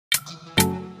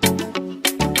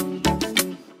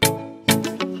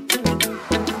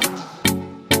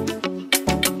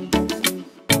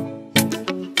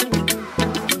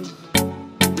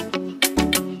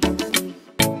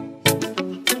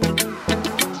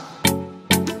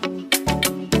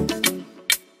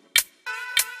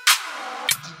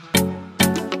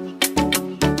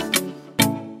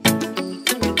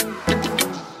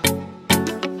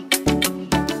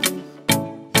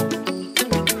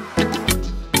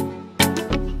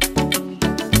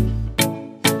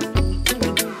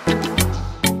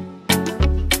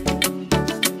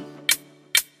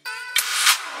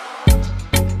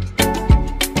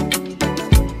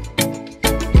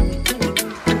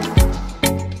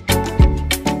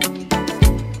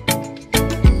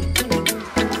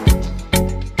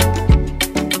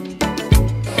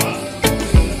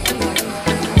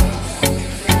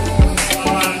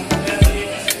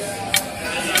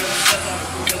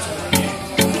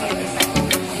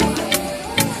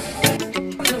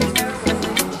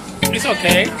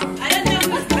okay. I don't know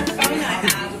what phone I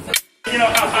have. You know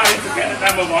how hard it is to get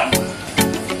number one?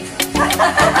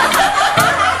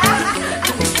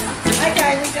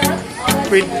 Okay, we done?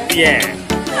 Yeah.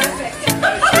 Perfect.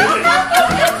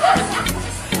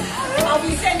 I'll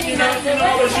be sending that. You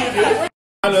know what you do?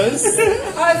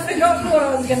 I've forgotten what I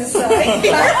was going to say.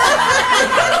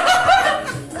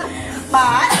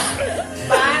 but,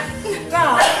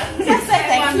 just say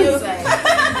thank you.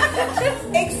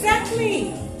 Exactly.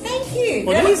 Thank you.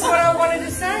 That is what I wanted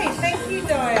to say. Thank you,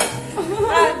 Daya.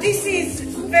 This is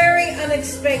very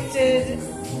unexpected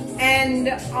and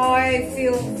I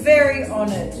feel very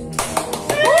honoured.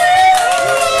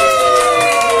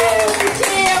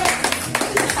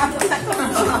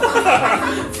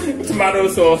 Tomato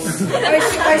sauce. I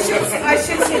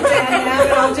should sit down now,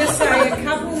 but I'll just say a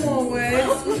couple more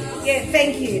words. Yeah,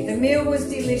 thank you. The meal was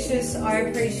delicious. I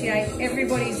appreciate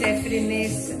everybody's effort in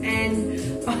this, and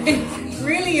I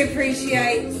really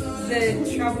appreciate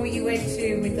the trouble you went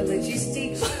to with the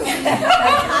logistics,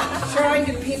 trying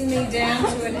to pin me down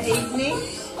to an evening.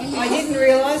 I didn't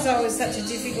realise I was such a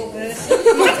difficult person.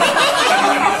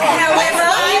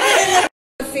 However,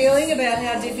 feeling about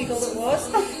how difficult it was.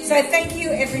 So thank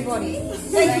you, everybody.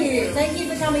 Thank you. Thank you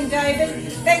for coming, David.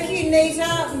 Thank you,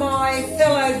 Nita, my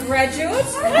fellow graduate.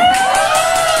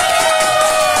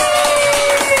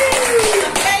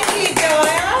 Thank you,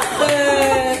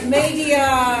 Daya, the media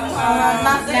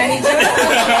manager.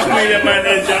 Media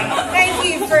manager. Thank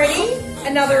you, Freddie,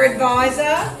 another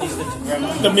advisor.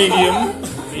 The medium.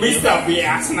 Mr.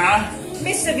 Viasna.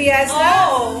 Mr. Viasna,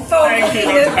 for cooking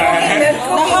the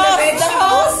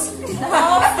vegetables.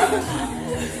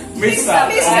 Mr.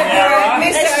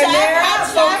 O'Mara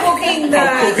for cooking the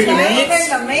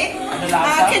meat.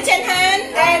 kitchen hand,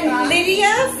 and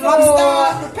Lydia for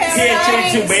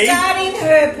starting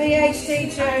her PhD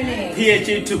journey. PhD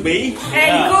to be.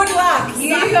 And good luck. You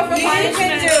can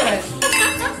do it.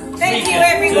 Thank you,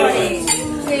 everybody.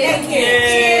 Thank you.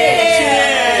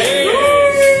 Cheers.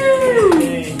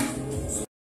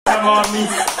 Come on,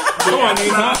 Miss. Come on,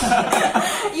 Nita.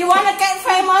 You want to get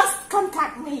famous?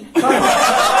 Contact me.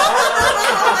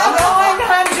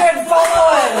 900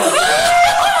 followers. 3,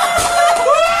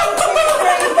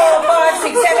 4, 5,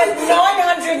 6, 7,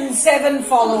 907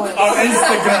 followers. On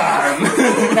Instagram.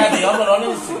 Cathy, I'm not on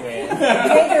Instagram.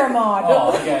 Neither am I.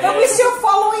 But we're still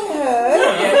following her.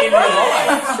 Yeah, in real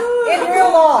life. In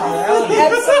real life.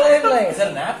 Absolutely. Is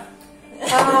that an app?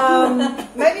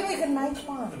 Maybe we can make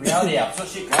one. Reality app, so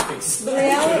shit graphics. The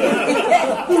reality.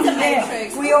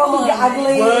 Yeah. We all look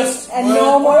ugly and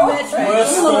normal. Worst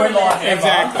storyline ever.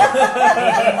 Exactly.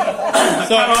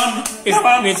 So, Come on. it's Come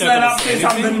on. Nita Stand up. gonna Say say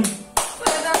something. anything?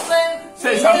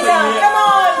 Say something. Come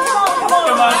on.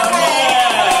 Come on.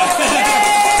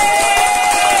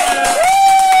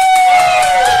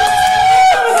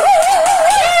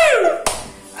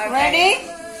 Ready?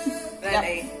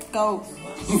 Ready. Go.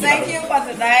 Thank you for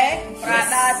today,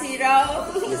 Brother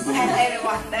Thyro, and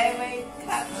everyone, David,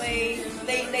 Cathy,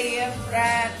 Lydia,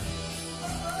 Brad,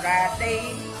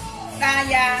 Brady,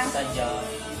 Daya,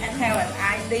 and have an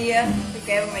idea to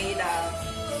give me the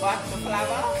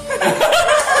flower.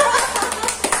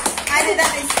 I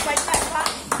didn't expect that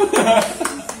part.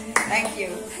 Thank you.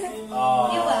 You're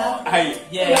welcome. Hey,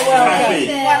 Yeah. Cathy,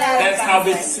 What else? that's how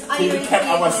this kept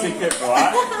our secret,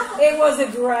 right? It was a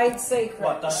great secret.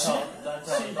 What? Don't tell.